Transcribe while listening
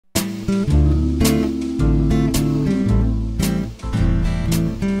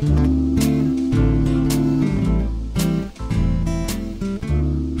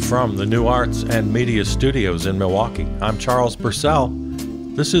from the New Arts and Media Studios in Milwaukee. I'm Charles Purcell.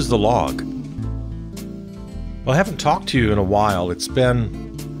 This is The Log. Well, I haven't talked to you in a while. It's been,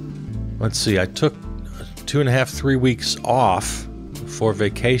 I took 2.5, 3 weeks off for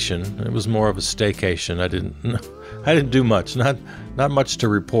vacation. It was more of a staycation. I didn't do much, not much to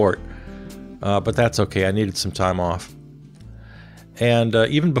report, but that's okay. I needed some time off. And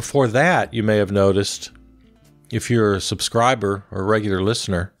even before that, you may have noticed, if you're a subscriber or a regular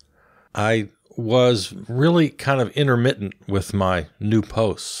listener, I was really kind of intermittent with my new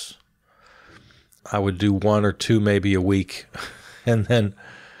posts. I would do 1 or 2 maybe a week and then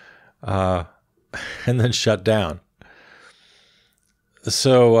shut down.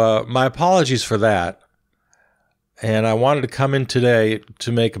 So my apologies for that. And I wanted to come in today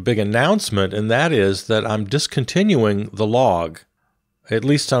to make a big announcement, and that is that I'm discontinuing the log, at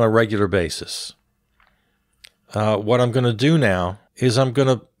least on a regular basis. What I'm going to do now is I'm going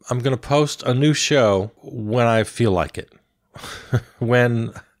to post a new show when I feel like it,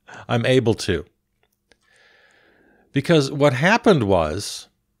 when I'm able to. Because what happened was,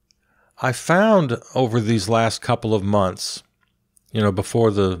 I found over these last couple of months,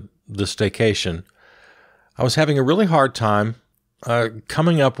 before the staycation, I was having a really hard time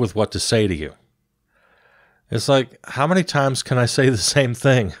coming up with what to say to you. It's like, how many times can I say the same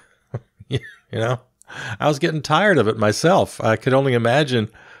thing? I was getting tired of it myself. I could only imagine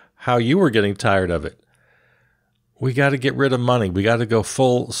how you were getting tired of it. We got to get rid of money. We got to go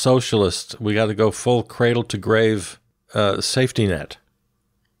full socialist. We got to go full cradle-to-grave safety net.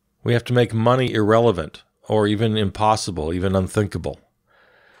 We have to make money irrelevant or even impossible, even unthinkable.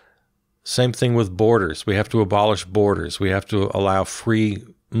 Same thing with borders. We have to abolish borders. We have to allow free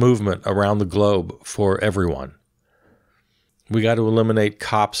movement around the globe for everyone. We got to eliminate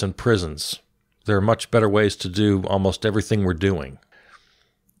cops and prisons. There are much better ways to do almost everything we're doing.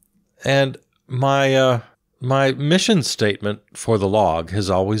 And my mission statement for the log has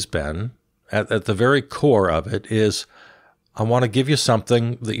always been, at the very core of it, is I want to give you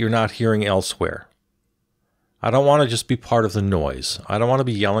something that you're not hearing elsewhere. I don't want to just be part of the noise. I don't want to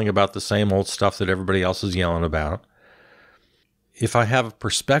be yelling about the same old stuff that everybody else is yelling about. If I have a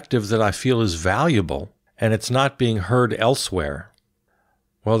perspective that I feel is valuable and it's not being heard elsewhere,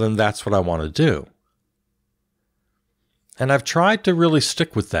 well, then that's what I want to do. And I've tried to really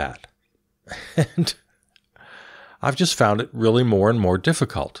stick with that. And I've just found it really more and more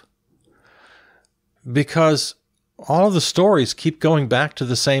difficult. Because all of the stories keep going back to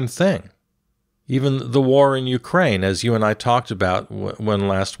the same thing. Even the war in Ukraine, as you and I talked about when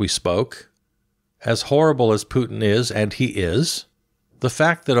last we spoke, as horrible as Putin is, and he is, the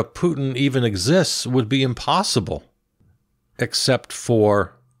fact that a Putin even exists would be impossible, except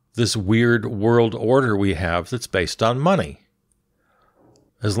for this weird world order we have that's based on money.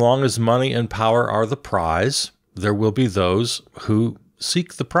 As long as money and power are the prize, there will be those who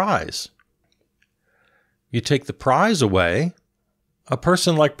seek the prize. You take the prize away, a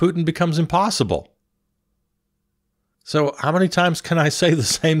person like Putin becomes impossible. So how many times can I say the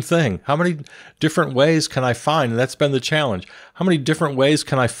same thing? How many different ways can I find? And that's been the challenge. How many different ways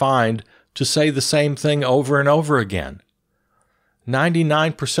can I find to say the same thing over and over again?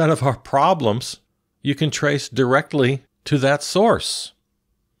 99% of our problems you can trace directly to that source.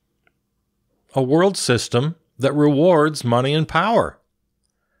 A world system that rewards money and power.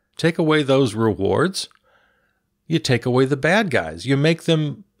 Take away those rewards, you take away the bad guys. You make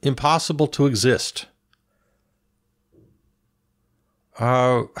them impossible to exist.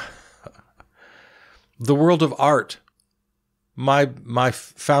 The world of art. My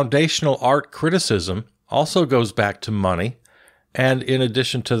foundational art criticism also goes back to money. And in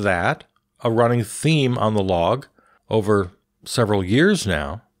addition to that, a running theme on the log over several years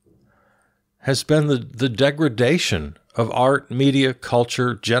now has been the degradation of art, media,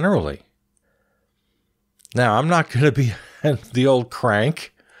 culture generally. Now, I'm not going to be the old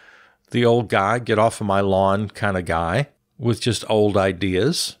crank, the old guy, get off of my lawn kind of guy with just old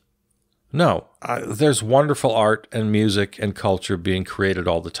ideas. No, there's wonderful art and music and culture being created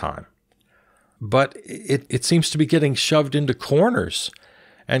all the time. But it seems to be getting shoved into corners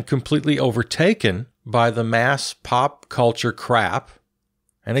and completely overtaken by the mass pop culture crap.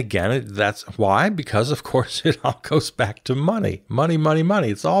 And again, that's why, because of course it all goes back to money. Money, money, money.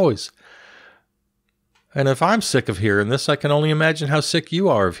 It's always. And if I'm sick of hearing this, I can only imagine how sick you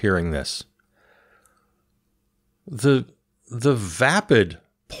are of hearing this. The vapid,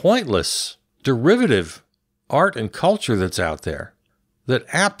 pointless, derivative art and culture that's out there that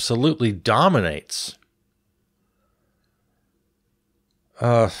absolutely dominates.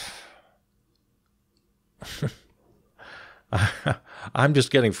 I'm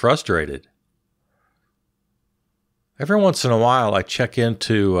just getting frustrated. Every once in a while, I check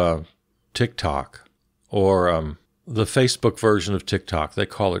into TikTok or the Facebook version of TikTok. They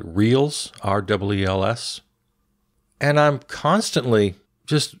call it Reels, R-E-E-L-S. And I'm constantly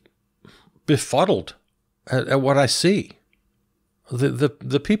just befuddled at what I see.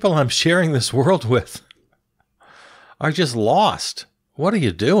 The people I'm sharing this world with are just lost. What are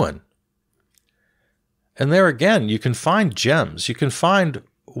you doing? And there again, you can find gems. You can find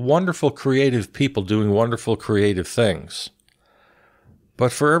wonderful creative people doing wonderful creative things.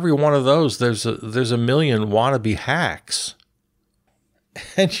 But for every one of those, there's a million wannabe hacks.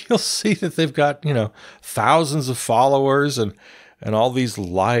 And you'll see that they've got, thousands of followers and all these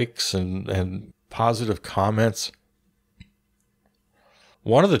likes and positive comments.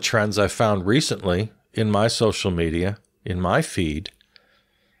 One of the trends I found recently in my social media, in my feed,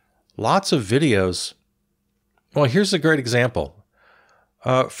 lots of videos. Well, here's a great example.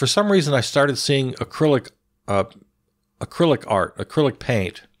 For some reason, I started seeing acrylic art, acrylic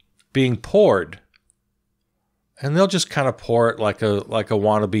paint being poured. And they'll just kind of pour it like a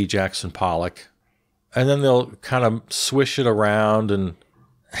wannabe Jackson Pollock. And then they'll kind of swish it around and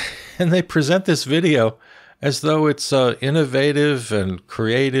they present this video as though it's innovative and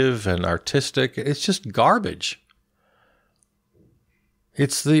creative and artistic. It's just garbage.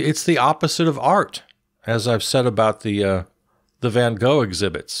 It's the opposite of art, as I've said about the Van Gogh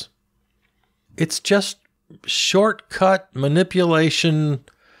exhibits. It's just shortcut manipulation.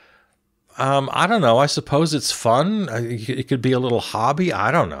 I don't know. I suppose it's fun. It could be a little hobby.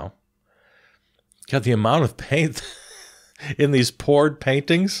 I don't know. God, the amount of paint in these poured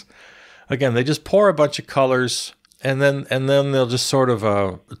paintings. Again, they just pour a bunch of colors and then they'll just sort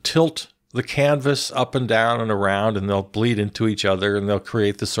of tilt the canvas up and down and around, and they'll bleed into each other, and they'll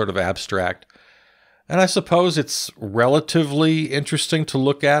create this sort of abstract. And I suppose it's relatively interesting to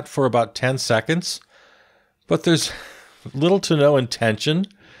look at for about 10 seconds, but there's little to no intention.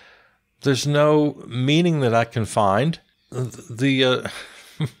 There's no meaning that I can find. The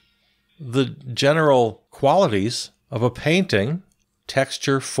general qualities of a painting,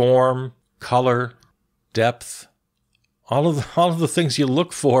 texture, form, color, depth, all of the things you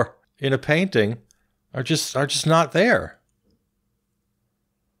look for in a painting are just not there.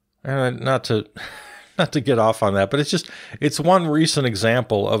 And not to get off on that, but it's one recent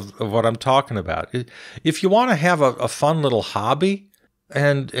example of what I'm talking about. If you want to have a fun little hobby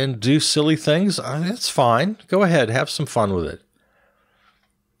and do silly things, it's fine. Go ahead, have some fun with it.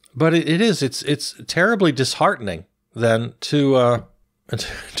 But it's terribly disheartening then to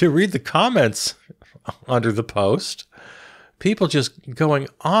read the comments under the post. People just going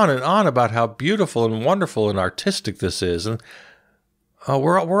on and on about how beautiful and wonderful and artistic this is, and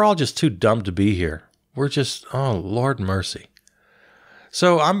we're all just too dumb to be here. We're just, oh Lord mercy.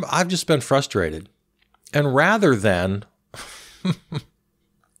 So I've just been frustrated, and rather than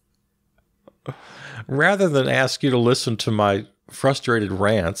ask you to listen to my frustrated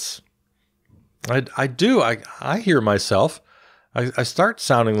rants, I hear myself. I start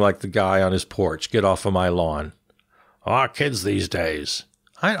sounding like the guy on his porch. Get off of my lawn. Oh, kids these days.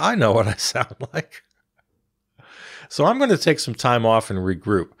 I know what I sound like. So I'm going to take some time off and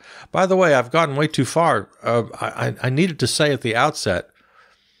regroup. By the way, I've gotten way too far. I needed to say at the outset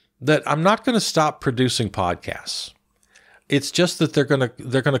that I'm not going to stop producing podcasts. It's just that they're going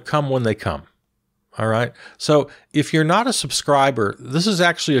to come when they come. All right. So if you're not a subscriber, this is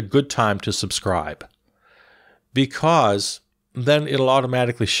actually a good time to subscribe, because then it'll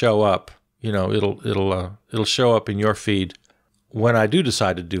automatically show up. It'll show up in your feed when I do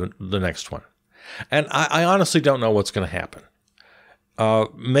decide to do the next one. And I honestly don't know what's going to happen.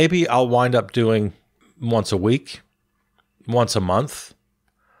 Maybe I'll wind up doing once a week, once a month.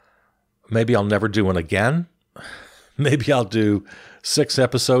 Maybe I'll never do one again. Maybe I'll do 6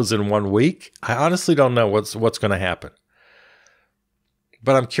 episodes in 1 week. I honestly don't know what's going to happen.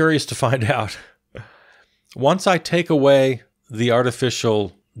 But I'm curious to find out. Once I take away the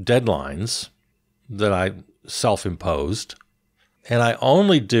artificial deadlines that I self-imposed, and I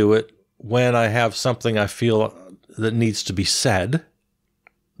only do it when I have something I feel that needs to be said,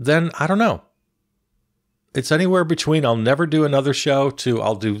 then I don't know. It's anywhere between I'll never do another show to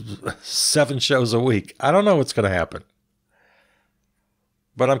I'll do 7 shows a week. I don't know what's going to happen.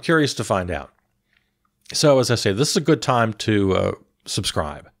 But I'm curious to find out. So as I say, this is a good time to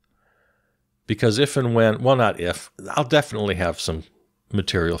subscribe. Because if and when, well, not if, I'll definitely have some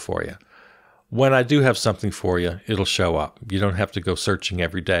material for you. When I do have something for you, it'll show up. You don't have to go searching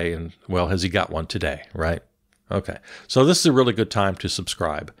every day and, well, has he got one today, right? Okay. So this is a really good time to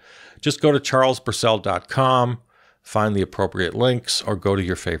subscribe. Just go to charlesburcell.com, find the appropriate links, or go to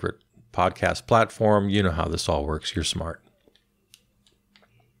your favorite podcast platform. You know how this all works. You're smart.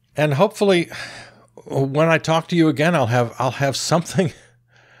 And hopefully, when I talk to you again, I'll have something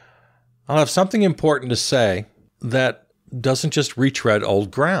important to say that doesn't just retread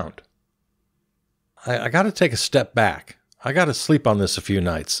old ground. I got to take a step back. I got to sleep on this a few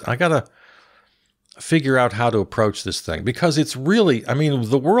nights. I got to figure out how to approach this thing, because it's really,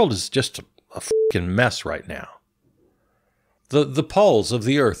 the world is just a fucking mess right now. The poles of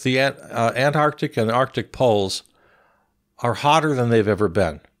the Earth, the Antarctic and Arctic poles, are hotter than they've ever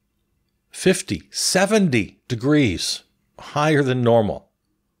been. 50, 70 degrees higher than normal.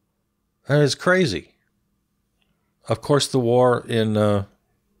 And it's crazy. Of course, the war in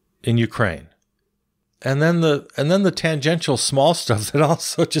Ukraine. And then the tangential small stuff that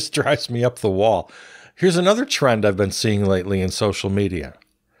also just drives me up the wall. Here's another trend I've been seeing lately in social media.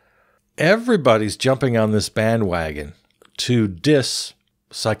 Everybody's jumping on this bandwagon to diss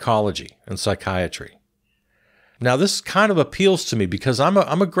psychology and psychiatry. Now, this kind of appeals to me because I'm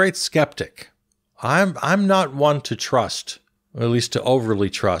a great skeptic. I'm not one to trust, or at least to overly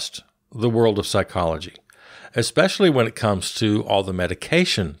trust, the world of psychology, especially when it comes to all the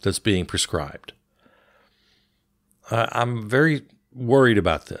medication that's being prescribed. I'm very worried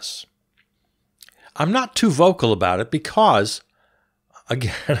about this. I'm not too vocal about it because,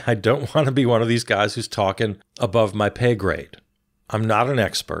 again, I don't want to be one of these guys who's talking above my pay grade. I'm not an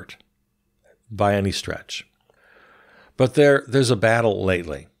expert by any stretch. But there's a battle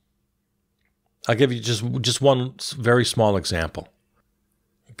lately. I'll give you just one very small example.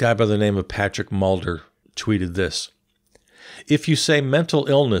 A guy by the name of Patrick Mulder tweeted this. If you say mental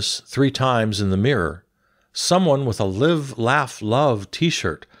illness 3 times in the mirror, someone with a Live, Laugh, Love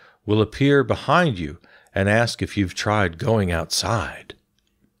t-shirt will appear behind you and ask if you've tried going outside.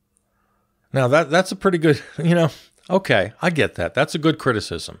 Now, that's a pretty good, okay, I get that. That's a good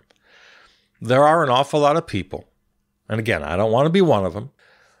criticism. There are an awful lot of people, and again, I don't want to be one of them,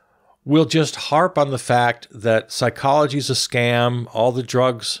 will just harp on the fact that psychology is a scam, all the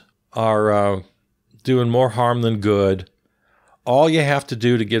drugs are doing more harm than good. All you have to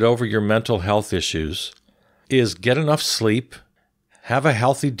do to get over your mental health issues is get enough sleep, have a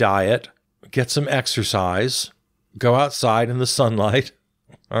healthy diet, get some exercise, go outside in the sunlight,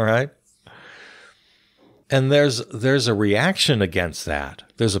 all right? And there's a reaction against that.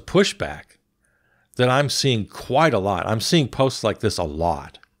 There's a pushback that I'm seeing quite a lot. I'm seeing posts like this a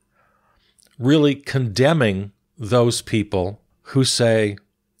lot, really condemning those people who say,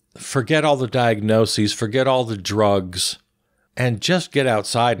 forget all the diagnoses, forget all the drugs, and just get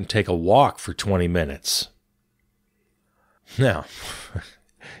outside and take a walk for 20 minutes. Now,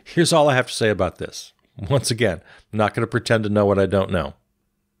 here's all I have to say about this. Once again, I'm not going to pretend to know what I don't know.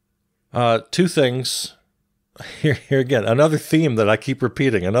 2 things. Here again, another theme that I keep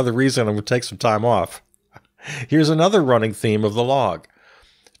repeating, another reason I'm going to take some time off. Here's another running theme of the log.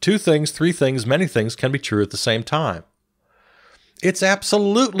 2 things, 3 things, many things can be true at the same time. It's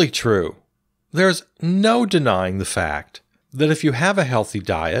absolutely true. There's no denying the fact that if you have a healthy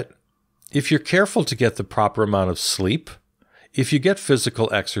diet, if you're careful to get the proper amount of sleep, if you get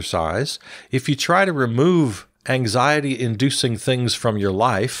physical exercise, if you try to remove anxiety-inducing things from your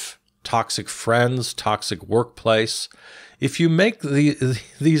life, toxic friends, toxic workplace, if you make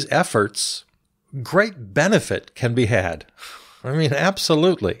these efforts, great benefit can be had.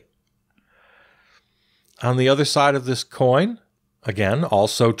 Absolutely. On the other side of this coin, again,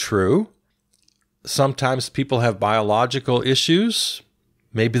 also true, sometimes people have biological issues.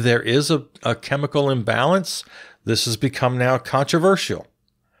 Maybe there is a chemical imbalance. This has become now controversial,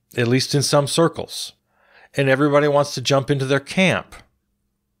 at least in some circles. And everybody wants to jump into their camp.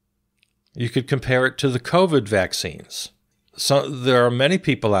 You could compare it to the COVID vaccines. So there are many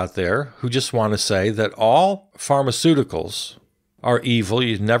people out there who just want to say that all pharmaceuticals are evil,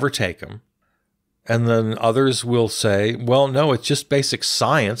 you never take them. And then others will say, well, no, it's just basic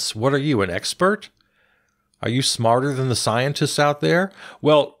science. What are you, an expert? Are you smarter than the scientists out there?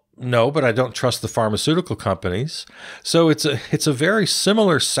 Well, no, but I don't trust the pharmaceutical companies. So it's a very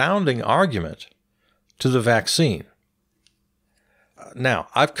similar sounding argument to the vaccine. Now,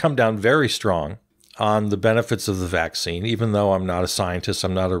 I've come down very strong on the benefits of the vaccine, even though I'm not a scientist,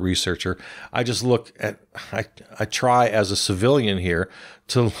 I'm not a researcher. I just I try as a civilian here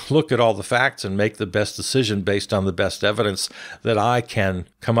to look at all the facts and make the best decision based on the best evidence that I can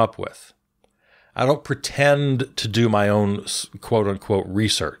come up with. I don't pretend to do my own quote-unquote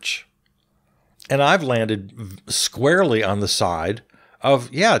research. And I've landed squarely on the side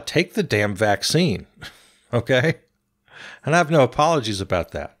of, yeah, take the damn vaccine, okay? And I have no apologies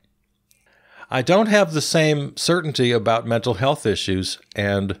about that. I don't have the same certainty about mental health issues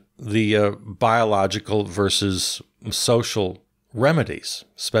and the biological versus social remedies,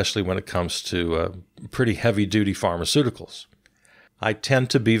 especially when it comes to pretty heavy-duty pharmaceuticals. I tend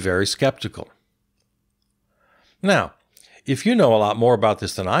to be very skeptical. Now, if you know a lot more about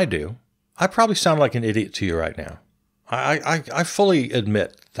this than I do, I probably sound like an idiot to you right now. I fully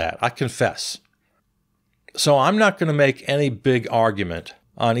admit that. I confess. So I'm not going to make any big argument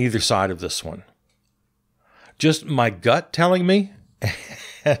on either side of this one. Just my gut telling me,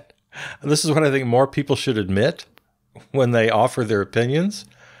 and this is what I think more people should admit when they offer their opinions.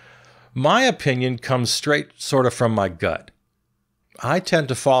 My opinion comes straight sort of from my gut. I tend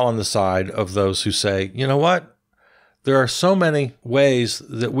to fall on the side of those who say, you know what? There are so many ways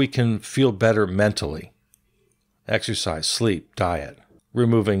that we can feel better mentally. Exercise, sleep, diet,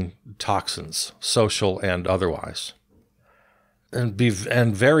 removing toxins, social and otherwise. And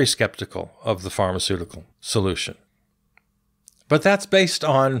very skeptical of the pharmaceutical solution. But that's based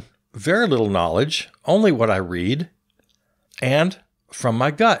on very little knowledge, only what I read, and from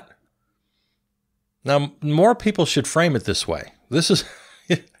my gut. Now, more people should frame it this way. This is,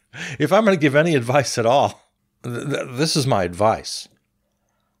 if I'm going to give any advice at all, this is my advice.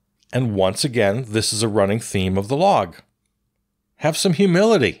 And once again, this is a running theme of the log. Have some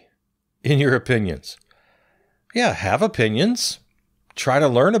humility in your opinions. Yeah, have opinions. Try to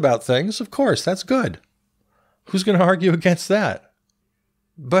learn about things. Of course, that's good. Who's going to argue against that?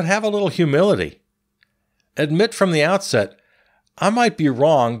 But have a little humility. Admit from the outset, I might be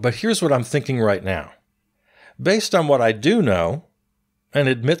wrong, but here's what I'm thinking right now. Based on what I do know, and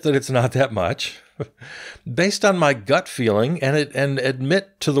admit that it's not that much, based on my gut feeling, and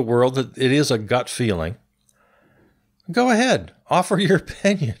admit to the world that it is a gut feeling, go ahead, offer your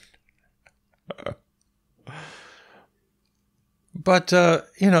opinion. But,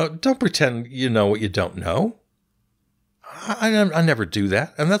 don't pretend you know what you don't know. I never do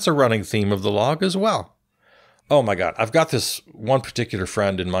that, and that's a running theme of the log as well. Oh my God, I've got this one particular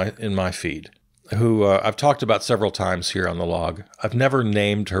friend in my feed who I've talked about several times here on the log. I've never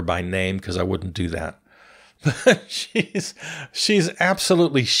named her by name because I wouldn't do that. But she's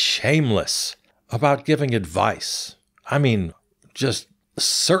absolutely shameless about giving advice. I mean, just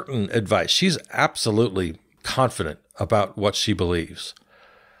certain advice. She's absolutely confident about what she believes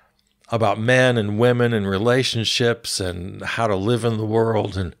about men and women and relationships and how to live in the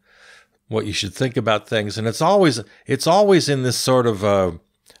world and what you should think about things. And it's always in this sort of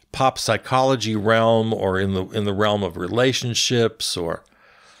pop psychology realm, or in the realm of relationships, or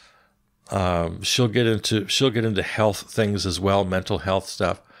she'll get into health things as well, mental health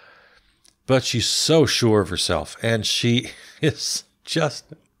stuff. But she's so sure of herself, and she is just,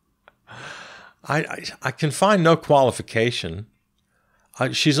 I can find no qualification.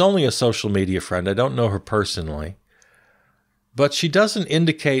 She's only a social media friend. I don't know her personally. But she doesn't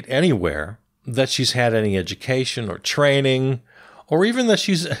indicate anywhere that she's had any education or training, or even that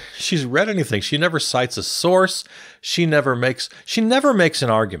she's read anything. She never cites a source. She never makes an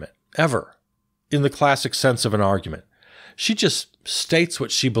argument, ever, in the classic sense of an argument. She just states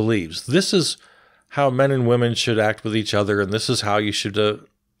what she believes. This is how men and women should act with each other, and this is how you should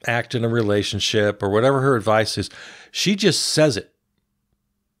act in a relationship, or whatever her advice is. She just says it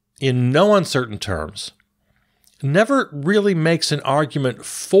in no uncertain terms. Never really makes an argument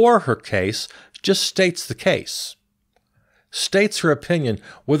for her case, just states the case. States her opinion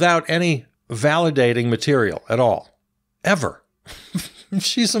without any validating material at all. Ever.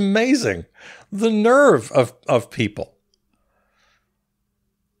 She's amazing. The nerve of people.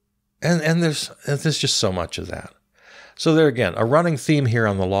 And there's just so much of that. So there again, a running theme here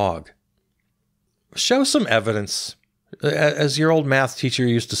on the log. Show some evidence. As your old math teacher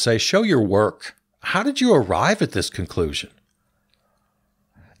used to say, show your work. How did you arrive at this conclusion?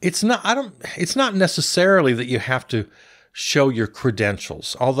 It's not necessarily that you have to show your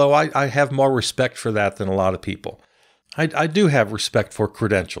credentials, although I have more respect for that than a lot of people. I do have respect for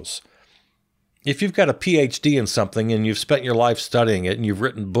credentials. If you've got a PhD in something and you've spent your life studying it and you've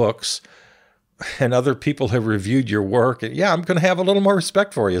written books and other people have reviewed your work, yeah, I'm going to have a little more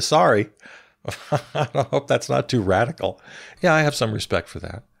respect for you. Sorry. I hope that's not too radical. Yeah, I have some respect for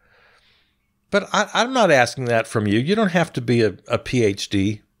that. But I'm not asking that from you. You don't have to be a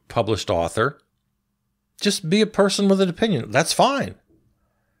PhD published author. Just be a person with an opinion. That's fine.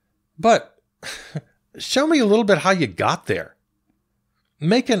 But show me a little bit how you got there.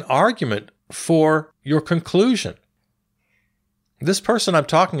 Make an argument for your conclusion. This person I'm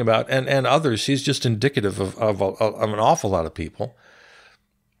talking about, and others, she's just indicative of an awful lot of people.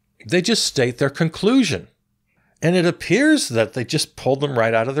 They just state their conclusion. And it appears that they just pulled them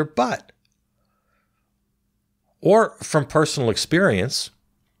right out of their butt. or from personal experience,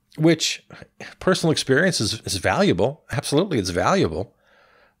 which personal experience is valuable. Absolutely, it's valuable.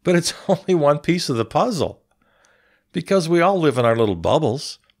 But it's only one piece of the puzzle, because we all live in our little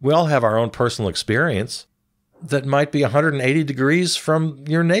bubbles. We all have our own personal experience that might be 180 degrees from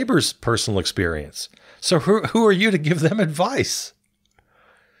your neighbor's personal experience. So who are you to give them advice?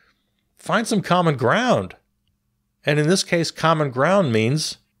 Find some common ground. And in this case, common ground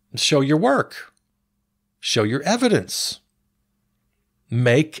means show your work. Show your evidence.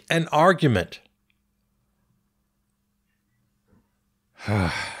 Make an argument.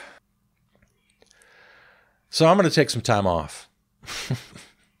 So I'm going to take some time off.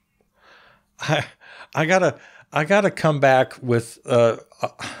 I gotta come back with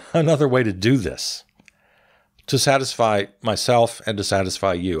another way to do this, to satisfy myself and to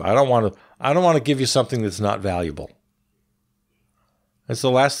satisfy you. I don't want to give you something that's not valuable. It's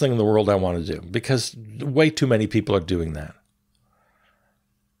the last thing in the world I want to do, because way too many people are doing that.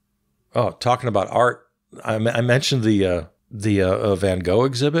 Oh, talking about art, I mentioned the Van Gogh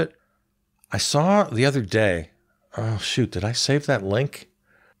exhibit. I saw the other day. Oh shoot! Did I save that link?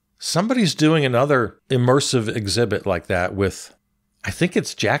 Somebody's doing another immersive exhibit like that with, I think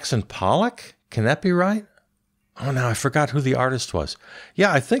it's Jackson Pollock. Can that be right? Oh no, I forgot who the artist was.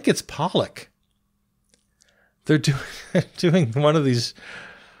 Yeah, I think it's Pollock. They're doing one of these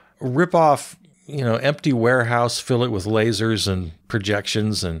rip-off, empty warehouse, fill it with lasers and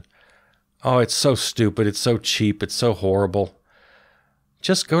projections, and oh, it's so stupid, it's so cheap, it's so horrible.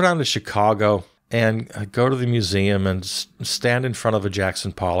 Just go down to Chicago and go to the museum and stand in front of a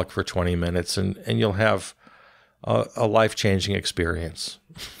Jackson Pollock for 20 minutes, and you'll have a life-changing experience.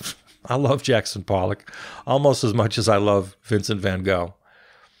 I love Jackson Pollock almost as much as I love Vincent van Gogh.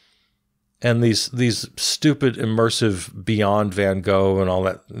 And these stupid immersive Beyond Van Gogh and all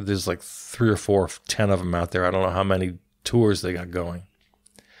that, there's like 3 or 4, 10 of them out there. I don't know how many tours they got going.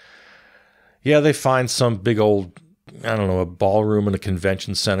 Yeah, they find some big old, I don't know, a ballroom in a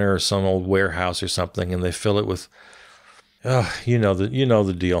convention center or some old warehouse or something, and they fill it with, you know the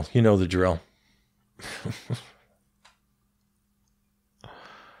deal, you know the drill.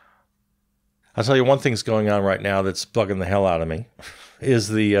 I'll tell you one thing's going on right now that's bugging the hell out of me, is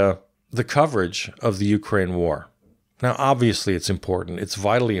the coverage of the Ukraine war. Now, obviously, it's important. It's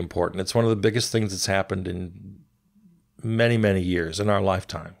vitally important. It's one of the biggest things that's happened in many, many years in our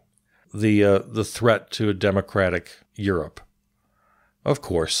lifetime. The threat to a democratic Europe. Of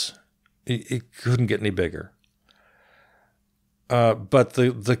course, it couldn't get any bigger. But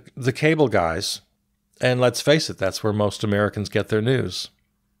the cable guys, and let's face it, that's where most Americans get their news,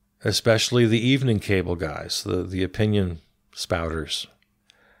 especially the evening cable guys, the opinion spouters.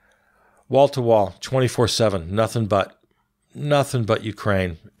 Wall to wall, 24/7, nothing but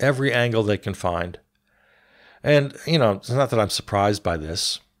Ukraine, every angle they can find. And, it's not that I'm surprised by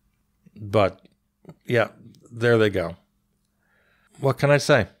this, but yeah, there they go. What can I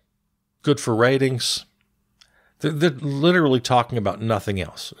say? Good for ratings. They're literally talking about nothing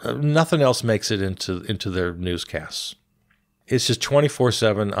else. Nothing else makes it into their newscasts. It's just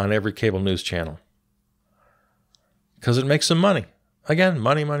 24/7 on every cable news channel. Because it makes them money. Again,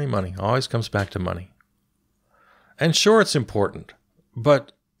 money, money, money. Always comes back to money. And sure, it's important,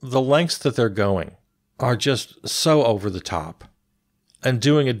 but the lengths that they're going are just so over the top and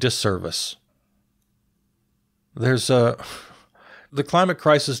doing a disservice. The climate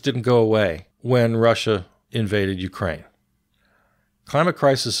crisis didn't go away when Russia invaded Ukraine. Climate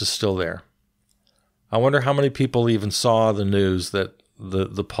crisis is still there. I wonder how many people even saw the news that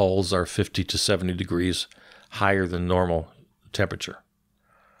the poles are 50 to 70 degrees higher than normal temperature.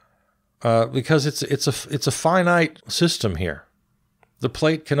 Because it's a finite system here. The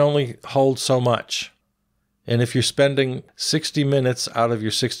plate can only hold so much. And if you're spending 60 minutes out of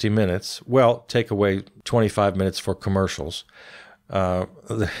your 60 minutes, well, take away 25 minutes for commercials. That's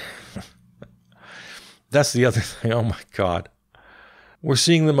the other thing. Oh, my God. We're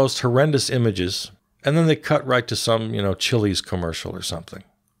seeing the most horrendous images, and then they cut right to some, Chili's commercial or something.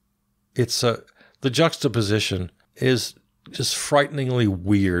 It's the juxtaposition is just frighteningly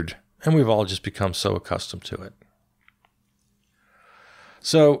weird, and we've all just become so accustomed to it.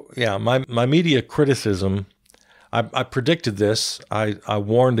 So, yeah, my media criticism, I predicted this. I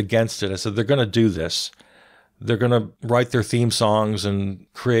warned against it. I said, they're going to do this. They're going to write their theme songs and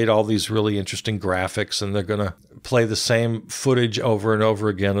create all these really interesting graphics, and they're going to play the same footage over and over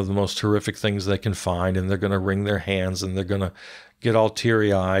again of the most horrific things they can find, and they're going to wring their hands, and they're going to get all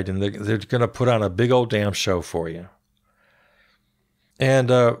teary-eyed, and they're going to put on a big old damn show for you. And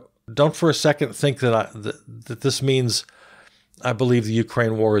don't for a second think that this means I believe the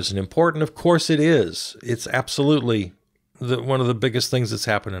Ukraine war isn't important. Of course it is. It's absolutely one of the biggest things that's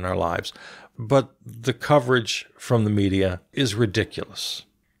happened in our lives. But the coverage from the media is ridiculous.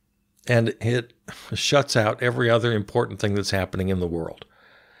 And it shuts out every other important thing that's happening in the world.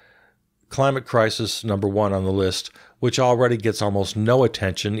 Climate crisis, number one on the list, which already gets almost no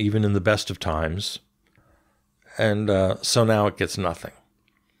attention, even in the best of times. And so now it gets nothing.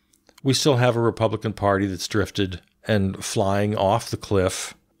 We still have a Republican Party that's drifted and flying off the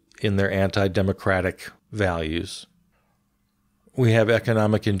cliff in their anti-democratic values. We have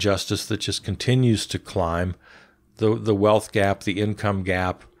economic injustice that just continues to climb. The wealth gap, the income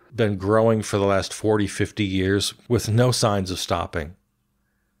gap, been growing for the last 40, 50 years with no signs of stopping.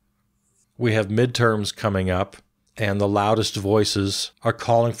 We have midterms coming up, and the loudest voices are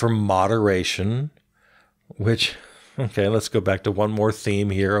calling for moderation, which, okay, let's go back to one more theme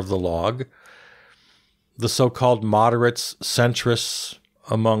here of the log. The so-called moderates, centrists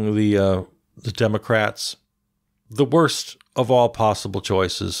among the Democrats, the worst of all possible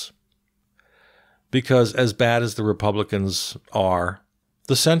choices, because as bad as the Republicans are,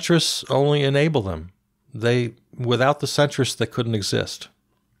 the centrists only enable them. Without the centrists, they couldn't exist.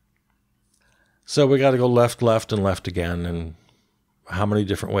 So we got to go left, and left again, and how many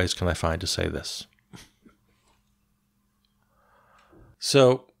different ways can I find to say this?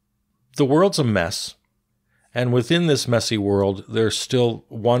 So the world's a mess, and within this messy world, there's still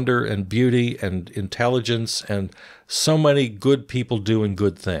wonder and beauty and intelligence and so many good people doing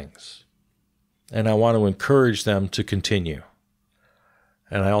good things. And I want to encourage them to continue.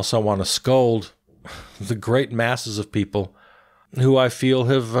 And I also want to scold the great masses of people who I feel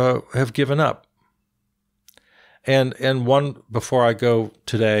have given up. And one, before I go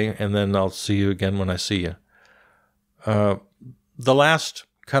today, and then I'll see you again when I see you. The last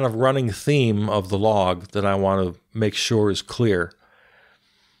kind of running theme of the log that I want to make sure is clear.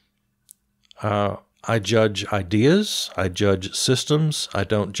 I judge ideas, I judge systems, I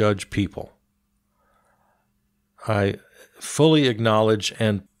don't judge people. I fully acknowledge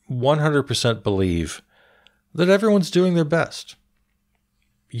and 100% believe that everyone's doing their best.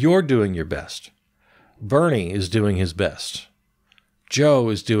 You're doing your best. Bernie is doing his best. Joe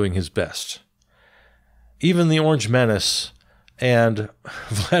is doing his best. Even the Orange Menace and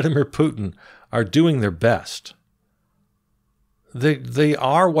Vladimir Putin are doing their best. They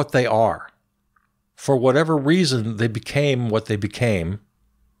are what they are. For whatever reason, they became what they became.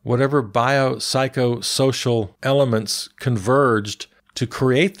 Whatever biopsychosocial elements converged to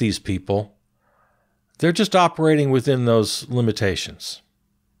create these people, they're just operating within those limitations.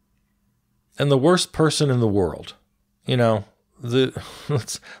 And the worst person in the world,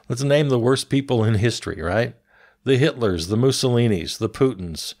 let's name the worst people in history, right? The Hitlers, the Mussolinis, the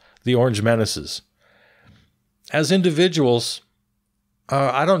Putins, the Orange Menaces. As individuals,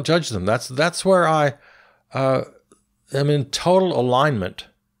 I don't judge them. That's where I am in total alignment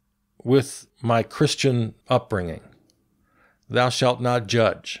with my Christian upbringing. Thou shalt not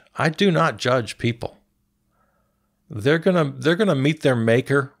judge. I do not judge people. They're gonna meet their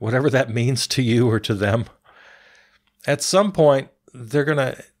maker, whatever that means to you or to them. At some point, they're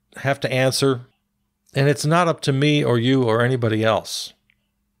gonna have to answer, and it's not up to me or you or anybody else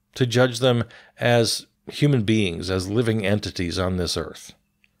to judge them as human beings, as living entities on this earth.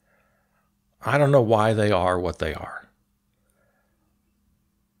 I don't know why they are what they are.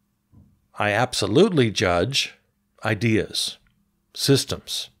 I absolutely judge ideas,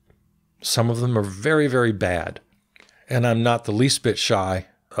 systems. Some of them are very, very bad, and I'm not the least bit shy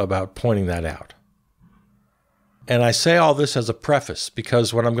about pointing that out. And I say all this as a preface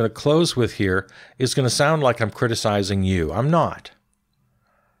because what I'm going to close with here is going to sound like I'm criticizing you. I'm not.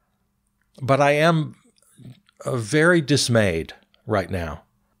 But I am very dismayed right now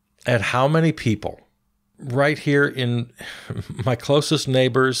at how many people right here in my closest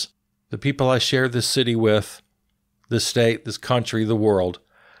neighbors, the people I share this city with, this state, this country, the world,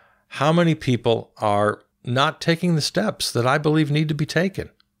 how many people are not taking the steps that I believe need to be taken.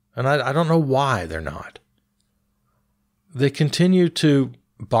 And I don't know why they're not. They continue to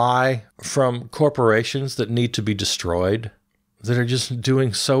buy from corporations that need to be destroyed, that are just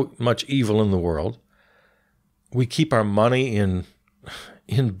doing so much evil in the world. We keep our money in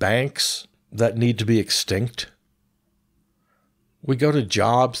banks that need to be extinct. We go to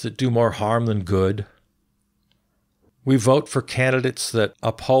jobs that do more harm than good. We vote for candidates that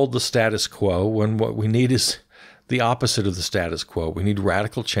uphold the status quo when what we need is the opposite of the status quo. We need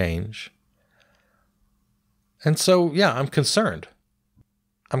radical change. And so, yeah, I'm concerned.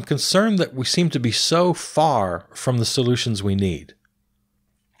 I'm concerned that we seem to be so far from the solutions we need.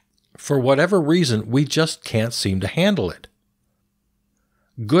 For whatever reason, we just can't seem to handle it.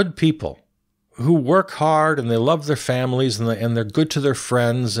 good people who work hard and they love their families and they're good to their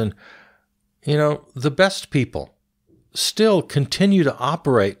friends, and, the best people still continue to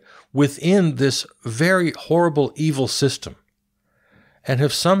operate within this very horrible, evil system and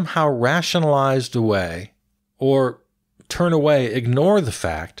have somehow rationalized away or turn away, ignore the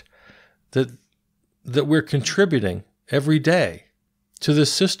fact that we're contributing every day to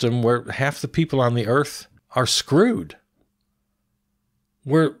this system where half the people on the earth are screwed.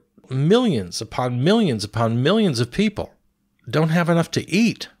 Where millions upon millions upon millions of people don't have enough to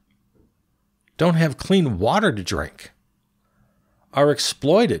eat, don't have clean water to drink, are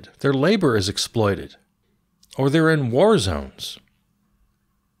exploited, their labor is exploited, or they're in war zones.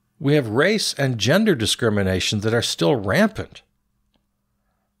 We have race and gender discrimination that are still rampant.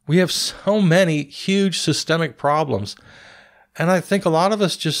 We have so many huge systemic problems, and I think a lot of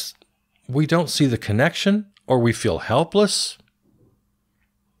us we don't see the connection, or we feel helpless.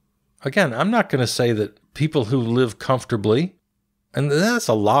 Again, I'm not going to say that people who live comfortably, and that's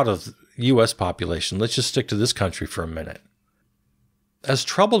a lot of U.S. population. Let's just stick to this country for a minute. As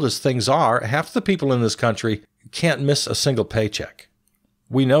troubled as things are, half the people in this country can't miss a single paycheck.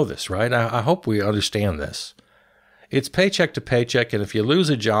 We know this, right? I hope we understand this. It's paycheck to paycheck, and if you lose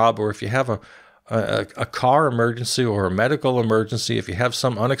a job, or if you have a car emergency or a medical emergency, if you have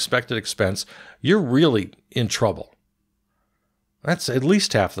some unexpected expense, you're really in trouble. That's at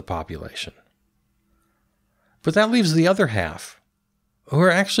least half the population. But that leaves the other half, who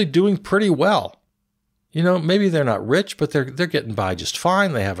are actually doing pretty well. Maybe they're not rich, but they're getting by just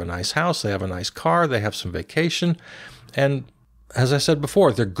fine. They have a nice house, they have a nice car, they have some vacation. And as I said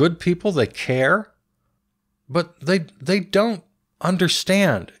before, they're good people, they care, but they don't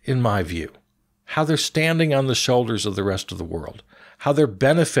understand, in my view, how they're standing on the shoulders of the rest of the world, how they're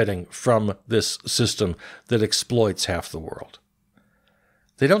benefiting from this system that exploits half the world.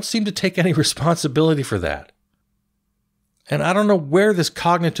 They don't seem to take any responsibility for that. And I don't know where this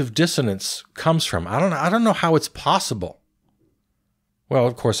cognitive dissonance comes from. I don't know how it's possible. Well,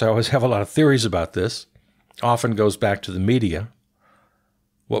 of course, I always have a lot of theories about this. Often goes back to the media.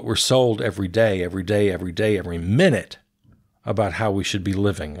 What we're sold every day, every minute about how we should be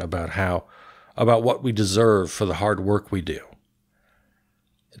living, about what we deserve for the hard work we do.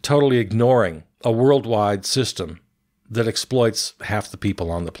 Totally ignoring a worldwide system that exploits half the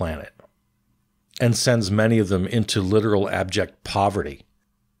people on the planet and sends many of them into literal abject poverty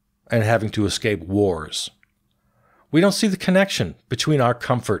and having to escape wars. We don't see the connection between our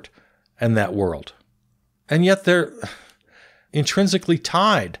comfort and that world. And yet they're intrinsically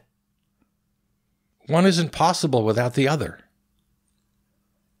tied. One isn't possible without the other.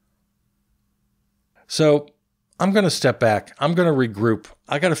 So I'm going to step back. I'm going to regroup.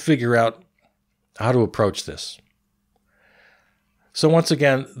 I got to figure out how to approach this. So once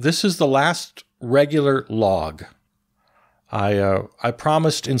again, this is the last regular log. I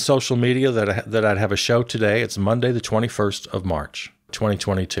promised in social media that I'd have a show today. It's Monday, the 21st of March,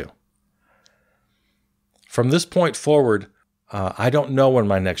 2022. From this point forward, I don't know when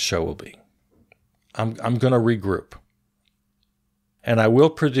my next show will be. I'm going to regroup. And I will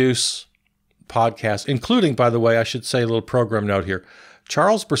produce podcasts, including, by the way, I should say a little program note here.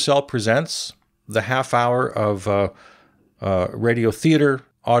 Charles Purcell Presents, the half hour of radio theater,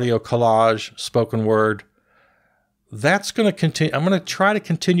 audio collage, spoken word. That's going to continue. I'm going to try to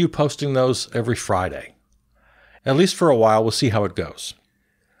continue posting those every Friday. At least for a while. We'll see how it goes.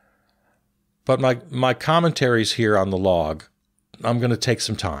 But my commentaries here on the log, I'm going to take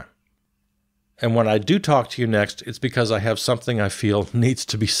some time. And when I do talk to you next, it's because I have something I feel needs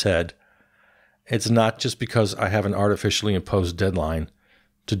to be said. It's not just because I have an artificially imposed deadline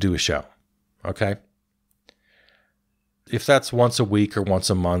to do a show. Okay? If that's once a week or once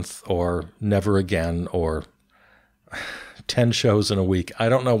a month or never again or 10 shows in a week, I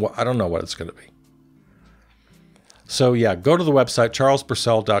don't know what it's going to be. So yeah, go to the website,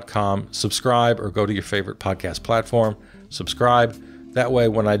 charlespurcell.com, subscribe, or go to your favorite podcast platform, subscribe. That way,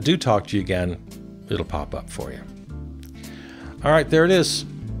 when I do talk to you again, it'll pop up for you. All right, there it is.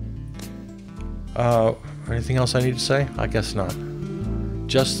 Anything else I need to say? I guess not.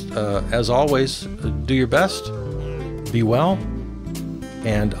 Just, as always, do your best, be well,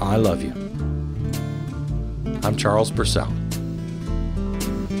 and I love you. I'm Charles Purcell.